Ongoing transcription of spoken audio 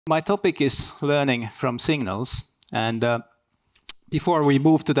My topic is learning from signals. And before we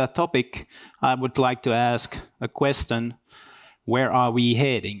move to that topic, I would like to ask a question: where are we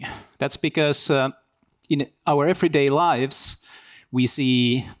heading? That's because in our everyday lives, we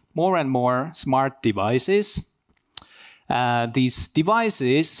see more and more smart devices. These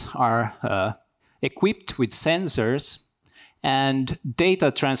devices are equipped with sensors, and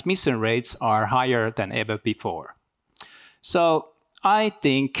data transmission rates are higher than ever before. So I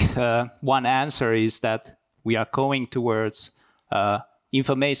think one answer is that we are going towards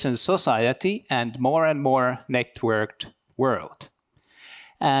information society and more networked world.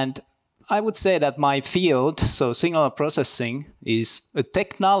 And I would say that my field, so signal processing, is a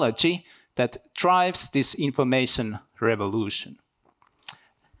technology that drives this information revolution.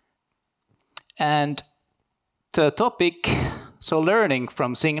 And the topic, so learning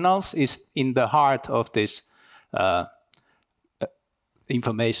from signals, is in the heart of this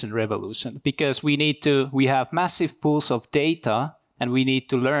information revolution, because we have massive pools of data and we need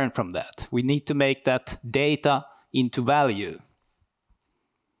to learn from that. We need to make that data into value.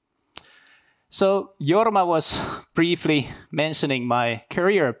 So Jorma was briefly mentioning my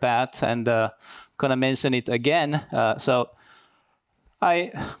career path, and gonna mention it again. So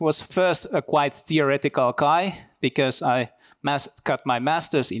I was first a quite theoretical guy because I got my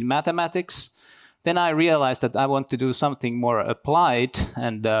master's in mathematics. Then I realized that I want to do something more applied,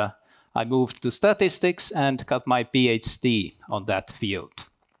 and I moved to statistics and got my PhD on that field.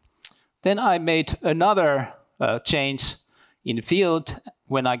 Then I made another change in field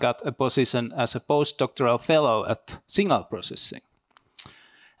when I got a position as a postdoctoral fellow at signal processing.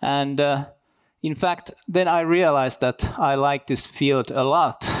 And in fact, then I realized that I like this field a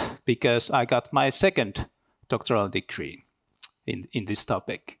lot because I got my second doctoral degree in this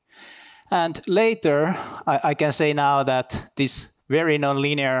topic. And later, I can say now that this very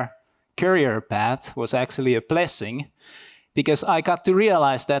nonlinear career path was actually a blessing, because I got to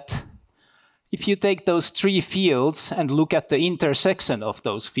realize that if you take those three fields and look at the intersection of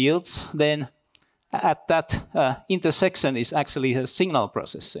those fields, then at that intersection is actually a signal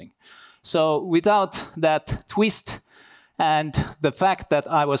processing. So without that twist and the fact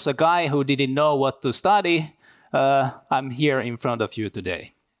that I was a guy who didn't know what to study, I'm here in front of you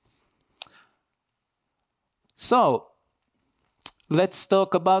today. So let's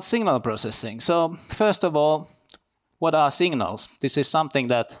talk about signal processing. So first of all, what are signals? This is something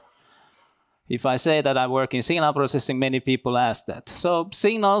that, if I say that I work in signal processing, many people ask that. So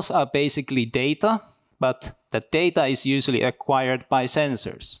signals are basically data, but that data is usually acquired by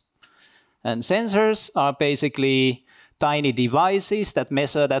sensors. And sensors are basically tiny devices that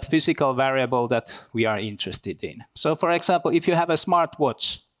measure that physical variable that we are interested in. So for example, if you have a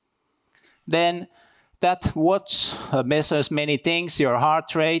smartwatch, then that watch measures many things: your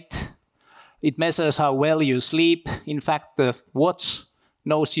heart rate, it measures how well you sleep. In fact, the watch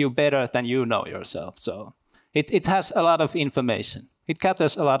knows you better than you know yourself. So it has a lot of information. It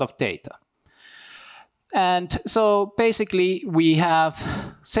gathers a lot of data. And so basically we have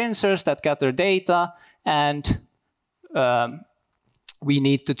sensors that gather data, and we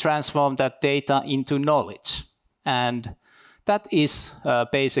need to transform that data into knowledge. And that is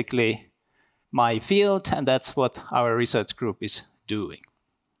basically my field, and that's what our research group is doing.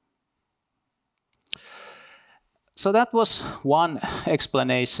 So that was one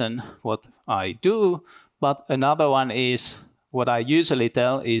explanation what I do, but another one is what I usually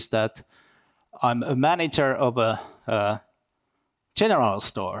tell is that I'm a manager of a general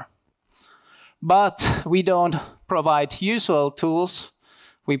store. But we don't provide usual tools,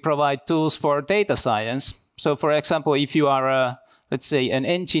 we provide tools for data science. So for example, if you are let's say an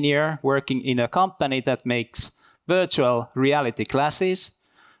engineer working in a company that makes virtual reality glasses,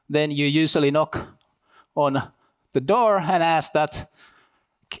 then you usually knock on the door and ask that,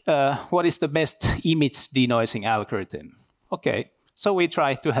 what is the best image denoising algorithm? Okay, so we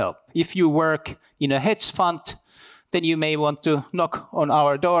try to help. If you work in a hedge fund, then you may want to knock on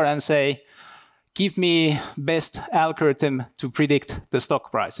our door and say, give me best algorithm to predict the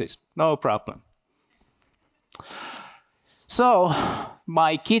stock prices. No problem. So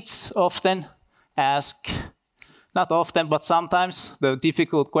my kids often ask, not often, but sometimes, the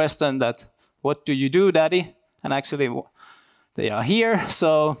difficult question that, what do you do, Daddy? And actually, they are here.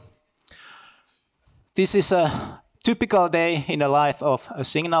 So this is a typical day in the life of a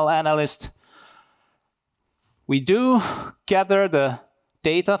signal analyst. We do gather the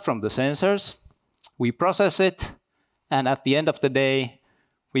data from the sensors, we process it, and at the end of the day,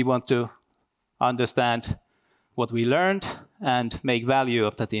 we want to understand what we learned and make value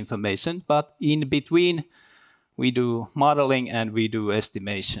of that information. But in between, we do modeling, and we do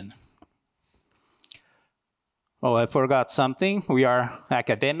estimation. Oh, I forgot something. We are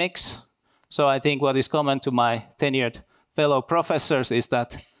academics. So I think what is common to my tenured fellow professors is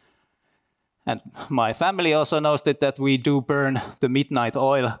that, and my family also knows that we do burn the midnight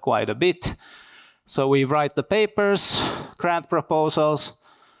oil quite a bit. So we write the papers, grant proposals,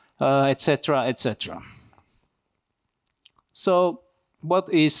 etc., etc. So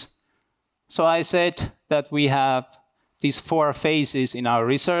so I said that we have these 4 phases in our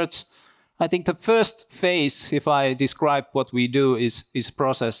research. I think the first phase, if I describe what we do, is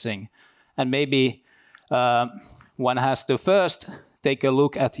processing. And maybe one has to first take a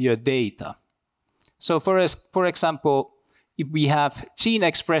look at your data. So for example, if we have gene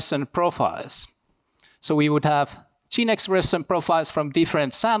expression profiles, so we would have gene expression profiles from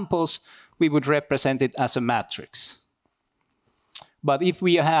different samples, we would represent it as a matrix. But if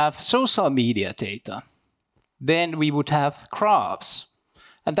we have social media data, then we would have graphs.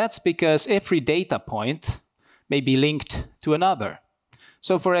 And that's because every data point may be linked to another.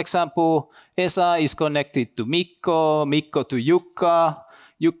 So for example, Esa is connected to Mikko, Mikko to Jukka,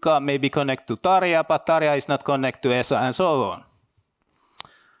 Jukka may be connected to Tarja, but Tarja is not connected to Esa, and so on.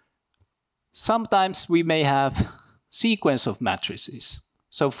 Sometimes we may have sequence of matrices.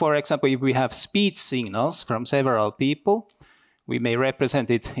 So for example, if we have speech signals from several people, we may represent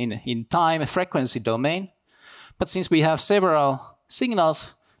it in time frequency domain. But since we have several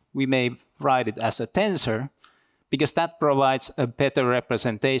signals, we may write it as a tensor, because that provides a better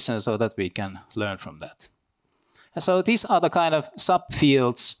representation so that we can learn from that. And so these are the kind of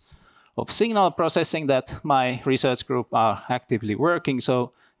subfields of signal processing that my research group are actively working.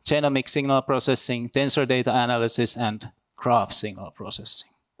 So genomic signal processing, tensor data analysis, and graph signal processing.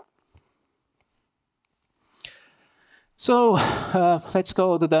 So let's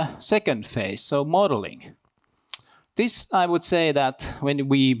go to the second phase, so modeling. This, I would say that when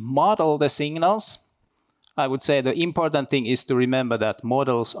we model the signals, I would say the important thing is to remember that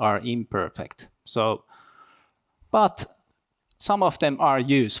models are imperfect. But some of them are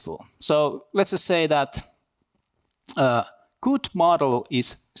useful. So let's just say that a good model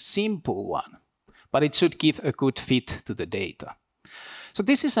is a simple one, but it should give a good fit to the data. So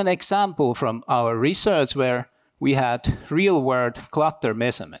this is an example from our research where we had real-world clutter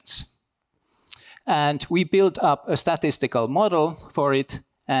measurements. And we built up a statistical model for it,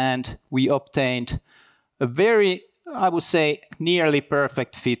 and we obtained a very, I would say, nearly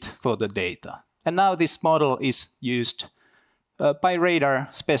perfect fit for the data. And now this model is used by radar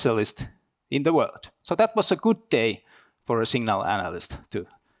specialists in the world. So that was a good day for a signal analyst to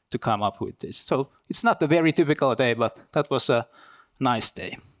come up with this. So it's not a very typical day, but that was a nice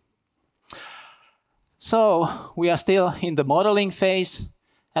day. So we are still in the modeling phase,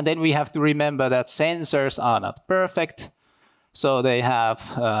 and then we have to remember that sensors are not perfect. So they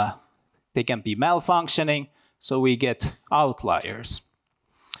can be malfunctioning, so we get outliers.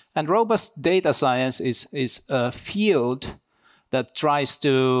 And robust data science is a field that tries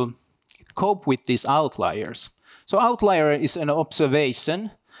to cope with these outliers. So outlier is an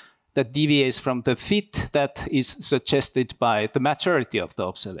observation that deviates from the fit that is suggested by the majority of the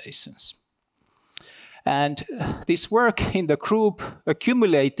observations. And this work in the group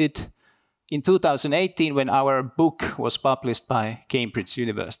accumulated in 2018 when our book was published by Cambridge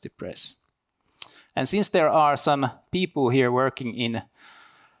University Press. And since there are some people here working in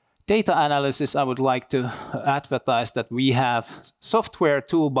data analysis, I would like to advertise that we have software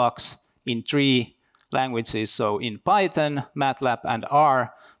toolbox in 3 languages, so in Python, MATLAB, and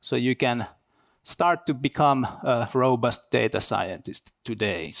R, so you can start to become a robust data scientist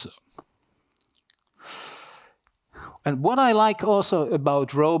today. And what I like also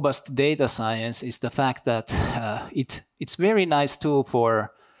about robust data science is the fact that it's a very nice tool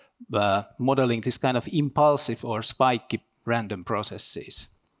for modeling this kind of impulsive or spiky random processes.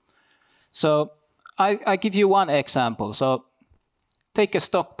 So I give you one example. So take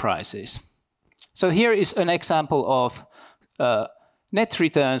stock prices. So here is an example of net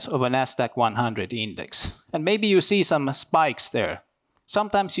returns of a Nasdaq 100 index. And maybe you see some spikes there.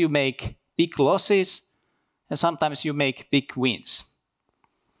 Sometimes you make big losses, and sometimes you make big wins.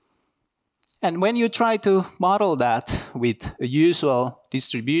 And when you try to model that with usual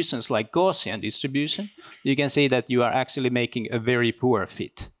distributions like Gaussian distribution, you can see that you are actually making a very poor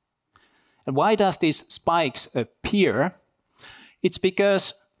fit. And why does these spikes appear? It's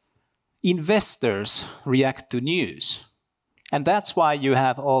because investors react to news. And that's why you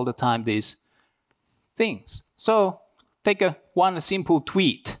have all the time these things. So take one simple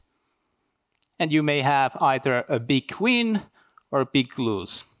tweet, and you may have either a big win or a big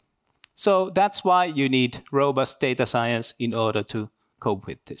lose. So that's why you need robust data science in order to cope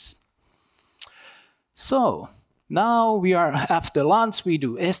with this. So now we are after lunch, we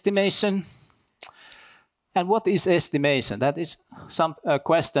do estimation. And what is estimation? That is a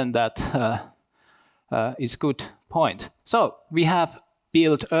question that is a good point. So we have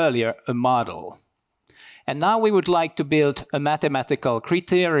built earlier a model. And now we would like to build a mathematical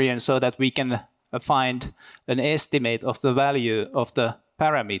criterion so that we can find an estimate of the value of the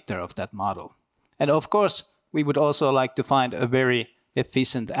parameter of that model. And of course, we would also like to find a very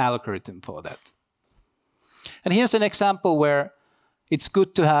efficient algorithm for that. And here's an example where it's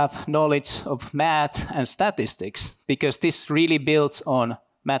good to have knowledge of math and statistics, because this really builds on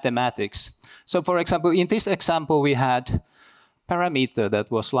mathematics. So for example, in this example, we had parameter that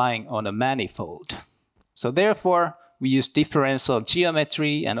was lying on a manifold. So therefore, we use differential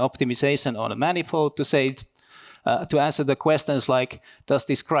geometry and optimization on a manifold to say, to answer the questions like, does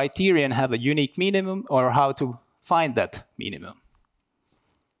this criterion have a unique minimum, or how to find that minimum?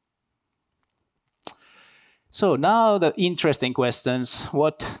 So now the interesting questions,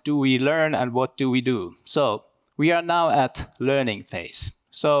 what do we learn and what do we do? So we are now at learning phase.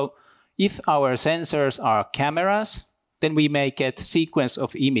 So if our sensors are cameras, then we may get sequence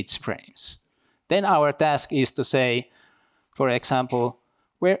of image frames. Then our task is to say, for example,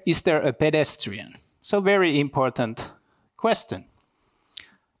 where is there a pedestrian? So very important question.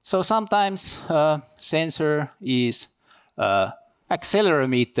 So sometimes sensor is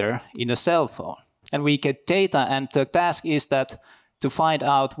accelerometer in a cell phone. And we get data, and the task is that to find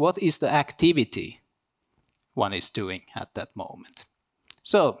out what is the activity one is doing at that moment.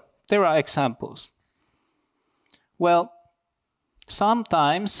 So there are examples. Well,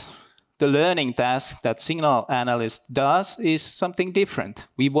 sometimes the learning task that signal analyst does is something different.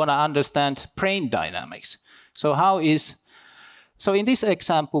 We want to understand brain dynamics. So in this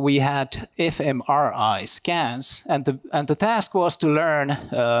example, we had fMRI scans, and the task was to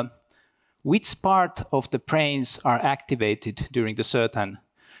learn which part of the brains are activated during the certain,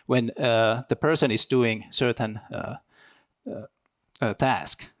 when the person is doing certain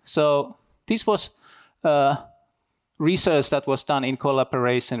task. So this was research that was done in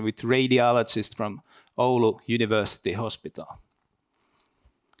collaboration with radiologists from Oulu University Hospital.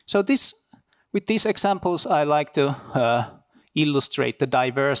 So with these examples, I like to illustrate the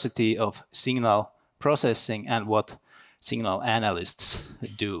diversity of signal processing and what signal analysts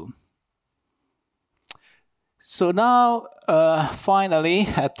do. So now, finally,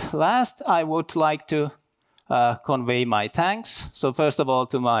 at last, I would like to convey my thanks. So first of all,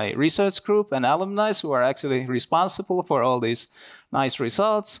 to my research group and alumni who are actually responsible for all these nice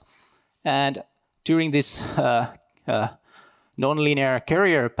results. And during this nonlinear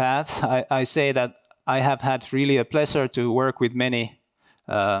career path, I say that I have had really a pleasure to work with many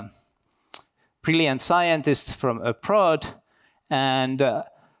brilliant scientists from abroad. And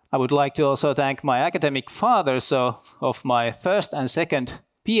I would like to also thank my academic father, so of my first and second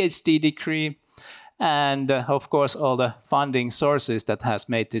PhD degree, and of course all the funding sources that has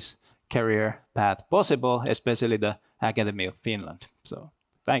made this career path possible, especially the Academy of Finland. So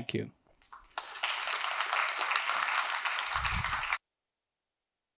thank you.